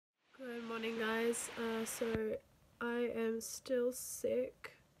Morning guys, so I am still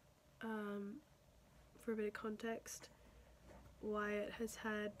sick. For a bit of context, Wyatt has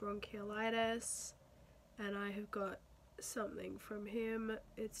had bronchiolitis and I have got something from him.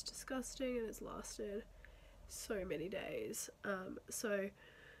 It's disgusting and it's lasted so many days. So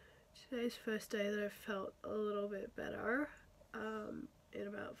today's the first day that I've felt a little bit better in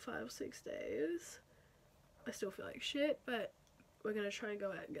about 5 or 6 days. I still feel like shit, but we're gonna try and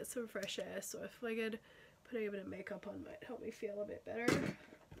go out and get some fresh air, so I figured putting a bit of makeup on might help me feel a bit better.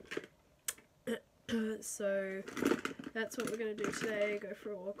 So that's what we're gonna do today, go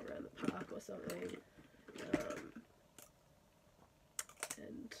for a walk around the park or something.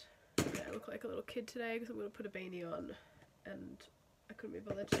 And yeah, I look like a little kid today because I'm gonna put a beanie on and I couldn't be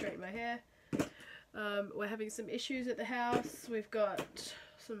bothered to straighten my hair. We're having some issues at the house. We've got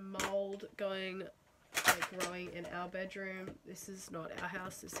some mold growing in our bedroom. This is not our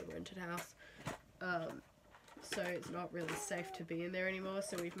house, this is a rented house. So it's not really safe to be in there anymore,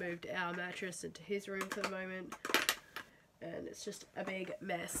 so we've moved our mattress into his room for the moment and it's just a big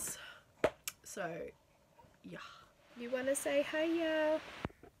mess. So yeah. You want to say hiya?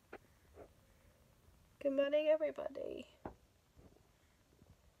 Good morning everybody.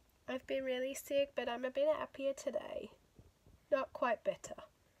 I've been really sick, but I'm a bit happier today. Not quite better.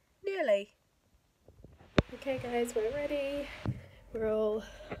 Nearly. Okay guys, we're ready. We're all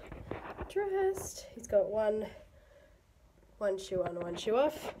dressed. He's got one shoe on, one shoe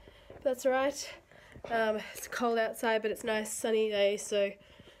off. That's alright. It's cold outside, but it's a nice sunny day, so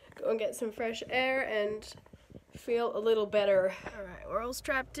go and get some fresh air and feel a little better. Alright, we're all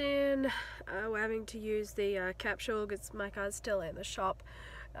strapped in. We're having to use the capsule because my car's still in the shop.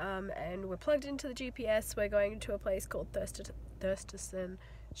 And we're plugged into the GPS. We're going to a place called Thurston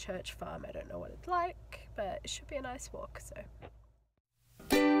Church Farm. I don't know what it's like, but it should be a nice walk, so.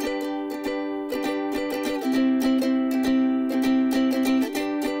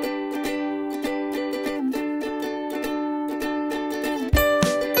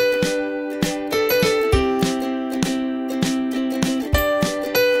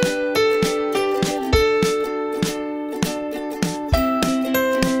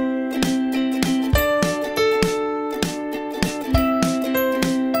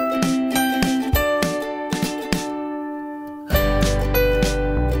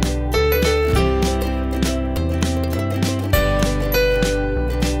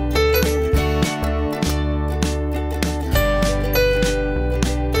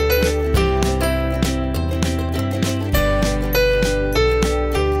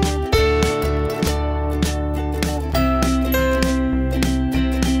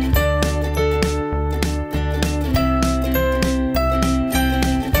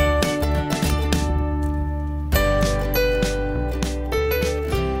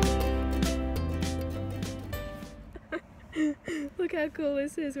 Look how cool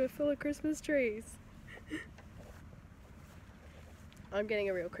this is, we're full of Christmas trees. I'm getting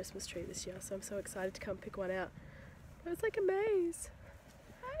a real Christmas tree this year, so I'm so excited to come pick one out. It's like a maze.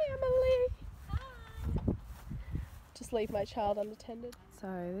 Hi Emily! Hi! Just leave my child unattended.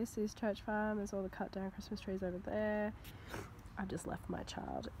 So this is Church Farm, there's all the cut down Christmas trees over there. I've just left my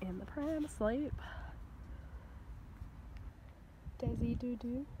child in the pram asleep. Daisy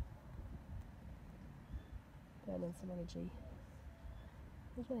doo-doo. Burning some energy.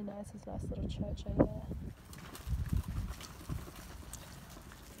 It's really nice, there's a nice little church over there.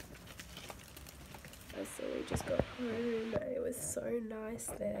 So we just got home, it was so nice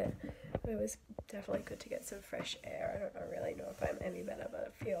there. It was definitely good to get some fresh air. I don't really know if I'm any better, but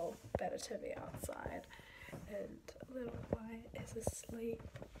I feel better to be outside. And little Wyatt is asleep.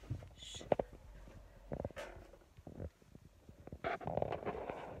 Shh.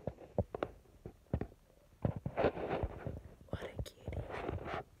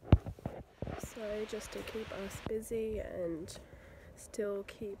 So just to keep us busy and still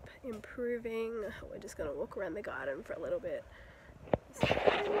keep improving, we're just going to walk around the garden for a little bit. So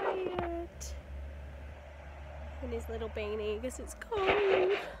Wyatt in his little beanie because it's cold.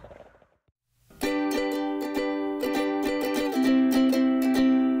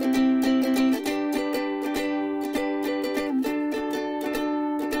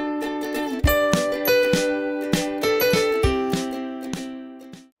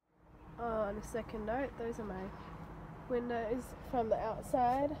 On a second note, those are my windows from the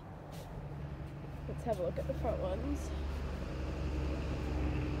outside. Let's have a look at the front ones.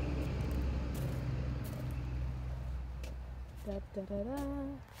 Da, da, da, da.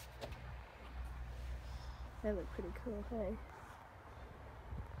 They look pretty cool, hey?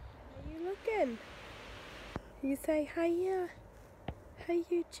 How you looking? You say hiya. Hi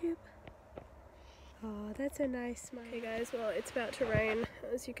YouTube. Oh, that's a nice smile. Okay guys, well it's about to rain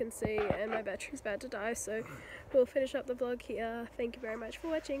as you can see and my battery's about to die, so we'll finish up the vlog here. Thank you very much for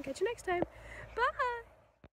watching. Catch you next time. Bye!